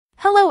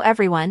Hello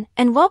everyone,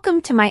 and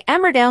welcome to my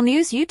Emmerdale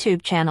News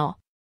YouTube channel.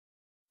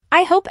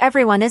 I hope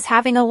everyone is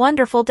having a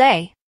wonderful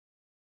day.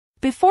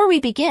 Before we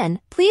begin,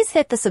 please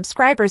hit the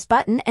subscribers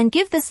button and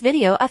give this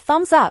video a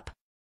thumbs up.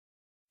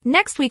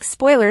 Next week's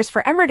spoilers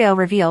for Emmerdale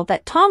reveal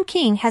that Tom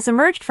King has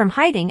emerged from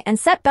hiding and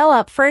set Belle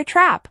up for a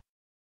trap.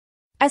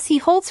 As he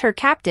holds her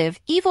captive,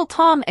 evil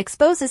Tom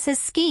exposes his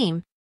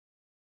scheme.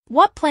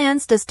 What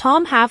plans does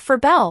Tom have for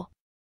Belle?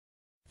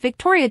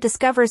 Victoria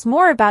discovers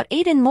more about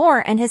Aidan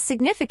Moore and his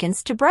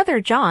significance to brother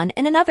John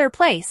in another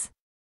place.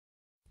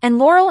 And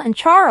Laurel and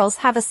Charles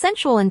have a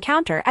sensual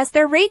encounter as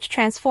their rage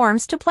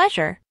transforms to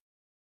pleasure.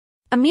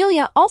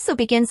 Amelia also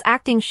begins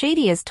acting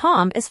shady as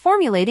Tom is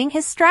formulating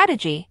his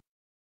strategy.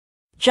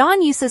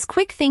 John uses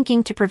quick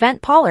thinking to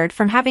prevent Pollard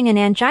from having an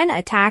angina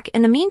attack.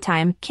 In the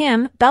meantime,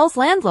 Kim, Belle's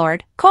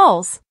landlord,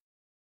 calls.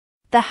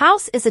 The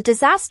house is a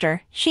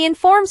disaster, she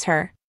informs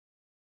her.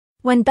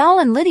 When Belle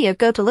and Lydia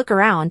go to look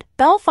around,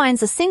 Belle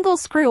finds a single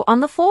screw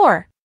on the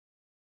floor.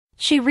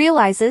 She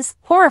realizes,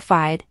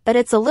 horrified, that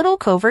it's a little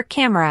covert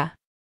camera.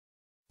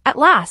 At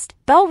last,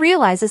 Belle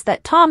realizes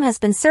that Tom has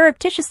been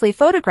surreptitiously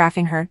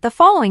photographing her. The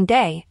following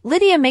day,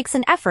 Lydia makes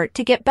an effort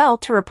to get Belle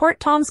to report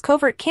Tom's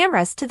covert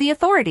cameras to the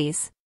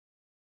authorities.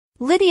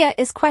 Lydia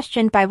is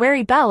questioned by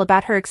wary Belle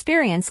about her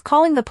experience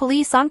calling the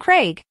police on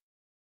Craig.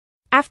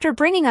 After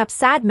bringing up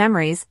sad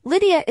memories,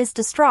 Lydia is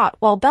distraught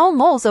while Belle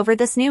mulls over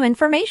this new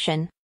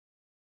information.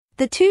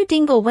 The two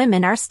Dingle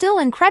women are still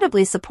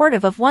incredibly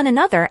supportive of one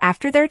another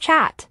after their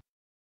chat.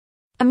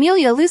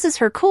 Amelia loses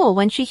her cool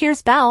when she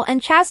hears Belle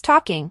and Chaz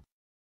talking.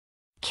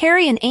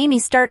 Carrie and Amy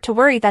start to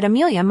worry that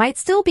Amelia might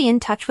still be in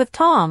touch with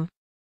Tom.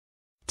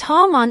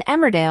 Tom on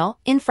Emmerdale,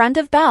 in front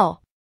of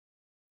Belle.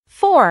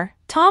 4.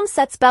 Tom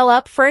sets Belle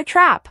up for a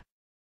trap.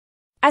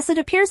 As it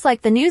appears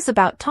like the news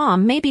about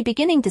Tom may be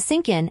beginning to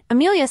sink in,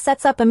 Amelia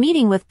sets up a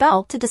meeting with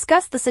Belle to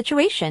discuss the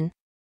situation.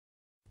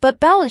 But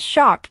Belle is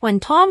shocked when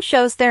Tom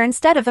shows there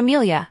instead of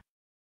Amelia.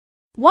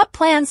 What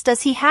plans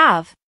does he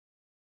have?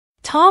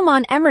 Tom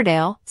on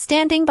Emmerdale,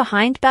 standing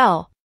behind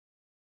Belle.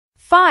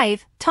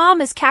 5.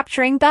 Tom is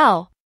capturing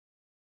Belle.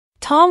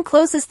 Tom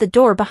closes the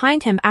door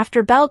behind him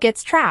after Belle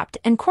gets trapped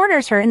and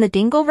corners her in the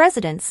Dingle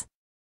residence.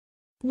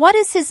 What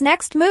is his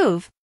next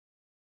move?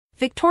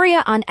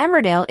 Victoria on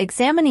Emmerdale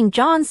examining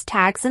John's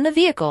tags in the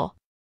vehicle.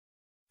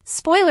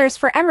 Spoilers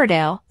for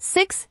Emmerdale.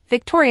 6.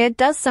 Victoria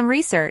does some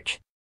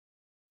research.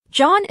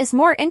 John is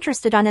more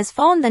interested on his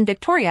phone than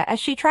Victoria as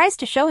she tries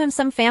to show him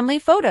some family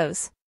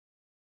photos.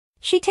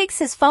 She takes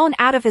his phone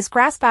out of his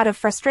grasp out of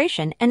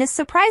frustration and is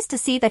surprised to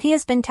see that he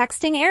has been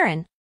texting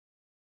Aaron.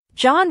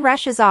 John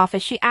rushes off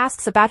as she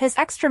asks about his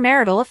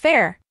extramarital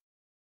affair.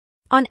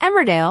 On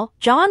Emmerdale,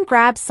 John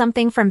grabs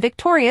something from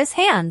Victoria's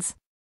hands.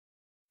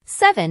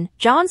 7.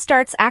 John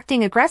starts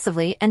acting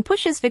aggressively and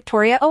pushes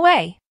Victoria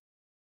away.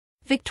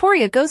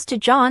 Victoria goes to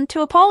John to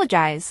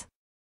apologize.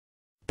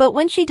 But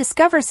when she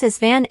discovers his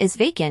van is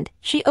vacant,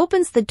 she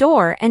opens the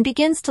door and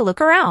begins to look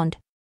around.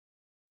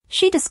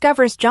 She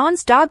discovers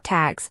John's dog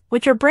tags,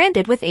 which are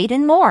branded with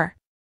Aidan Moore.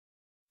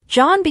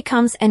 John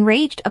becomes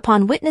enraged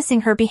upon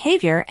witnessing her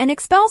behavior and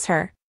expels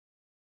her.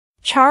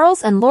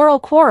 Charles and Laurel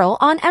quarrel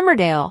on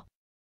Emmerdale.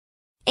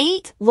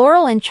 8.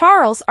 Laurel and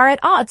Charles are at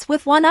odds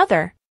with one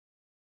another.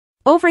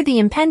 Over the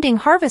impending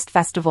Harvest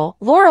Festival,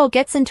 Laurel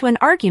gets into an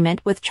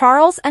argument with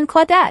Charles and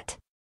Claudette.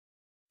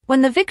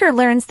 When the vicar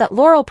learns that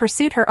Laurel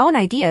pursued her own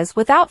ideas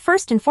without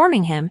first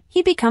informing him,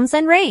 he becomes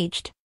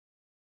enraged.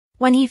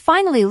 When he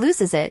finally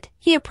loses it,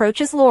 he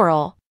approaches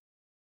Laurel.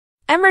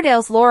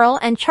 Emmerdale's Laurel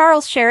and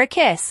Charles share a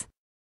kiss.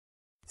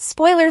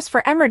 Spoilers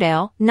for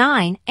Emmerdale.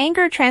 9.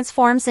 Anger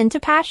transforms into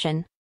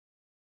passion.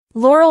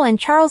 Laurel and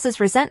Charles's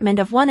resentment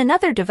of one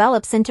another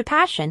develops into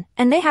passion,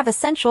 and they have a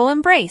sensual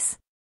embrace.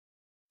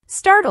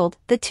 Startled,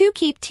 the two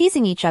keep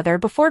teasing each other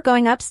before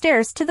going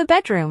upstairs to the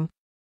bedroom.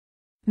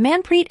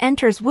 Manpreet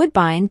enters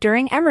Woodbine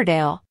during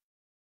Emmerdale.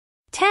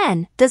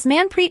 10. Does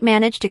Manpreet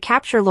manage to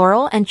capture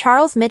Laurel and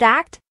Charles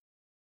mid-act?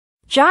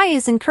 Jai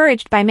is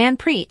encouraged by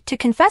Manpreet to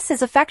confess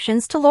his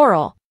affections to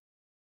Laurel.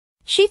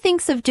 She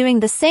thinks of doing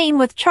the same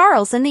with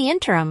Charles in the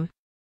interim.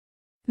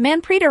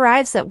 Manpreet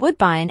arrives at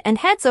Woodbine and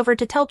heads over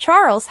to tell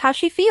Charles how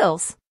she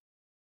feels.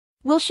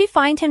 Will she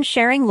find him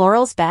sharing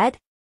Laurel's bed?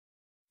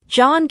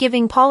 John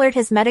giving Pollard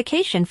his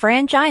medication for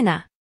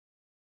angina.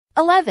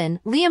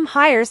 11. Liam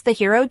hires the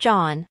hero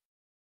John.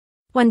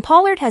 When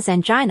Pollard has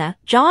angina,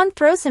 John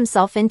throws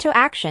himself into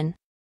action.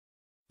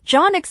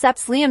 John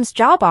accepts Liam's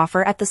job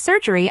offer at the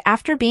surgery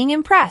after being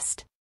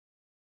impressed.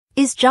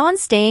 Is John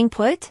staying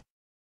put?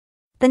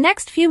 The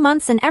next few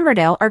months in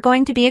Emmerdale are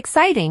going to be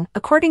exciting,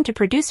 according to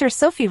producer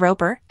Sophie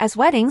Roper, as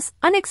weddings,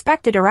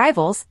 unexpected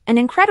arrivals, and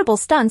incredible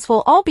stunts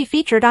will all be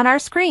featured on our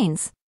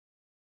screens.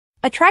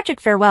 A tragic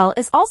farewell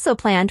is also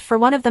planned for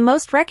one of the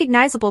most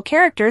recognizable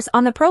characters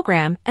on the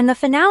program, and the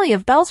finale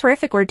of Belle's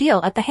horrific ordeal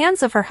at the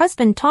hands of her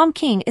husband Tom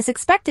King is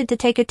expected to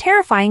take a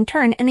terrifying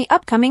turn in the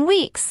upcoming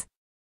weeks.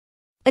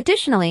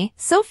 Additionally,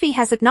 Sophie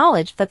has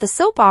acknowledged that the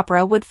soap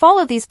opera would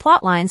follow these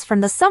plotlines from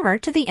the summer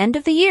to the end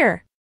of the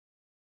year.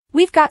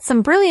 We've got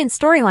some brilliant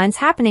storylines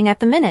happening at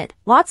the minute,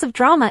 lots of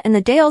drama in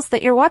the Dales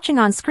that you're watching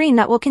on screen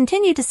that we'll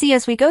continue to see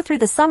as we go through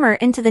the summer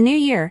into the new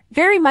year,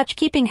 very much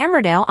keeping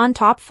Emmerdale on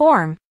top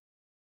form.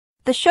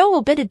 The show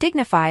will bid a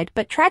dignified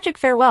but tragic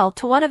farewell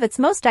to one of its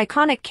most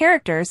iconic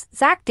characters,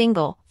 Zach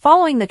Dingle,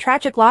 following the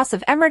tragic loss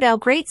of Emmerdale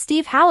great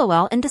Steve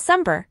Hallowell in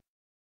December.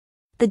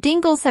 The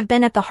Dingles have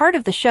been at the heart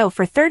of the show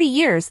for 30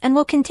 years and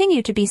will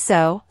continue to be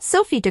so,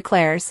 Sophie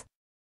declares.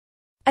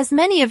 As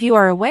many of you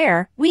are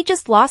aware, we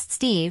just lost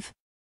Steve.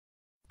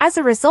 As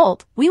a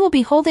result, we will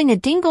be holding a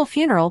Dingle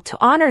funeral to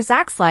honor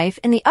Zach's life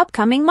in the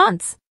upcoming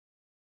months.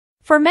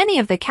 For many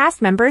of the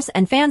cast members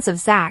and fans of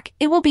Zach,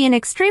 it will be an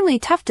extremely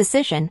tough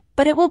decision,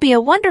 but it will be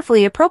a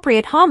wonderfully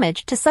appropriate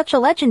homage to such a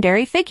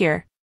legendary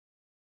figure.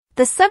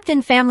 The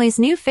Sugden family's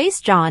new face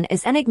John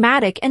is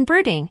enigmatic and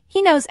brooding,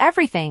 he knows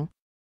everything.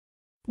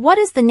 What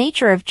is the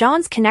nature of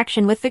John's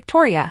connection with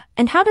Victoria,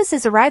 and how does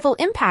his arrival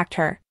impact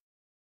her?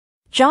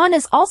 John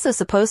is also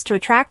supposed to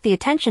attract the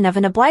attention of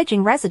an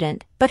obliging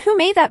resident, but who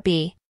may that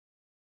be?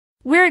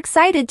 We're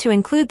excited to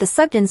include the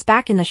Sugdens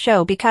back in the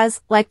show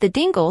because, like the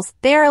Dingles,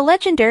 they are a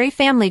legendary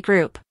family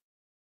group.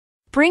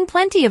 Bring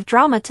plenty of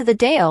drama to the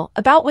Dale,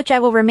 about which I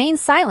will remain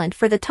silent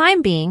for the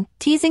time being,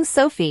 teasing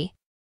Sophie.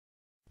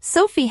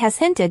 Sophie has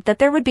hinted that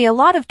there would be a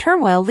lot of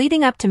turmoil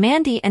leading up to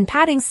Mandy and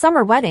Padding's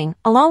summer wedding,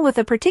 along with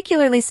a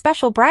particularly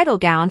special bridal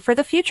gown for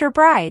the future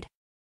bride.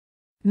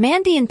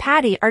 Mandy and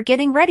Paddy are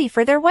getting ready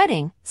for their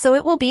wedding, so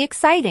it will be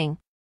exciting.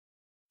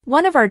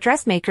 One of our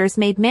dressmakers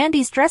made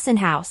Mandy's dress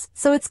in-house,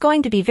 so it's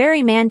going to be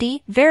very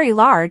Mandy, very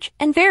large,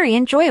 and very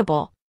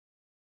enjoyable.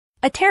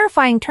 A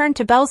terrifying turn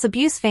to Belle's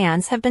abuse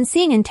fans have been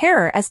seeing in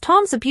terror as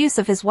Tom's abuse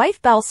of his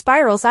wife Belle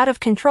spirals out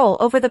of control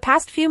over the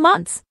past few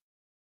months.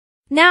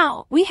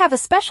 Now, we have a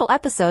special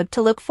episode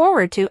to look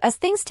forward to as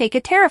things take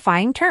a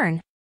terrifying turn.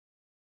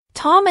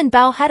 Tom and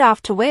Belle head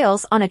off to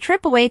Wales on a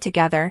trip away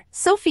together,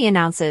 Sophie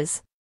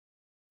announces.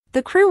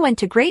 The crew went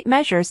to great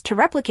measures to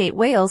replicate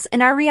Wales in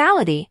our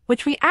reality,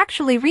 which we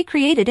actually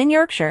recreated in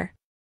Yorkshire.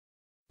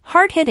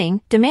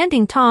 Hard-hitting,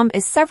 demanding Tom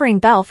is severing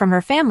Belle from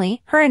her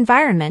family, her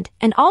environment,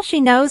 and all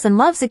she knows and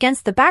loves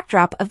against the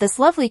backdrop of this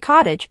lovely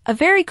cottage, a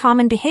very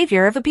common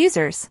behavior of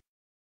abusers.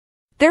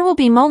 There will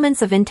be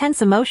moments of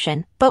intense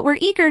emotion, but we're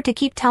eager to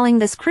keep telling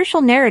this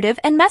crucial narrative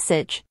and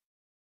message.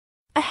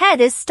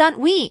 Ahead is Stunt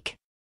Week.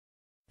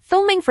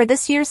 Filming for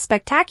this year's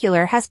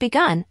spectacular has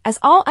begun, as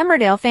all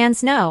Emmerdale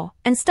fans know,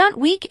 and Stunt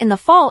Week in the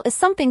fall is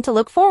something to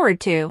look forward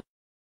to.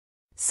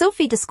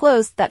 Sophie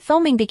disclosed that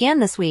filming began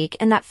this week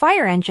and that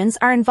fire engines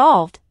are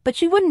involved, but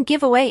she wouldn't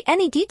give away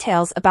any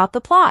details about the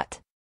plot.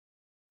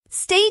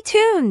 Stay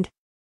tuned!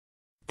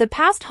 The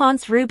past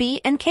haunts Ruby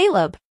and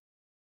Caleb.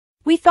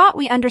 We thought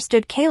we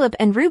understood Caleb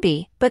and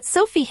Ruby, but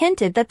Sophie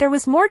hinted that there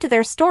was more to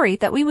their story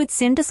that we would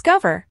soon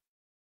discover.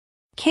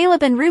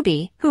 Caleb and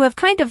Ruby, who have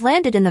kind of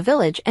landed in the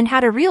village and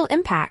had a real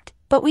impact,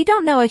 but we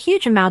don't know a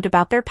huge amount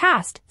about their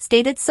past,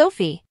 stated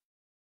Sophie.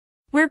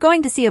 We're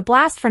going to see a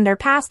blast from their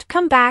past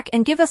come back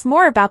and give us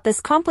more about this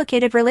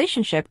complicated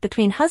relationship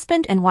between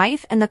husband and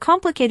wife and the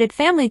complicated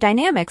family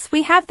dynamics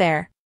we have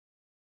there.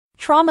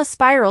 Trauma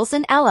spirals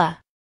in Ella.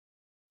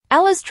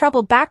 Ella's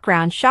troubled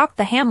background shocked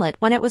the Hamlet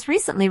when it was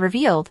recently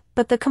revealed,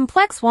 but the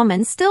complex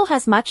woman still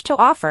has much to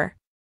offer.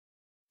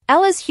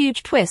 Ella's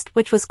huge twist,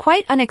 which was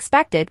quite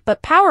unexpected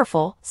but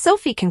powerful,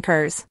 Sophie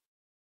concurs.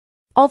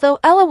 Although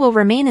Ella will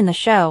remain in the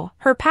show,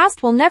 her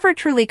past will never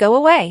truly go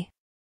away.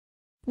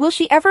 Will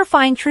she ever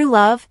find true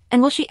love,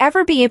 and will she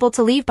ever be able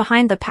to leave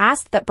behind the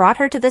past that brought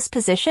her to this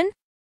position?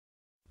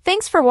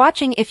 Thanks for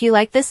watching. If you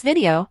like this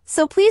video,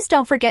 so please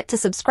don't forget to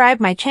subscribe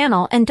my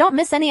channel and don't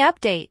miss any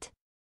update.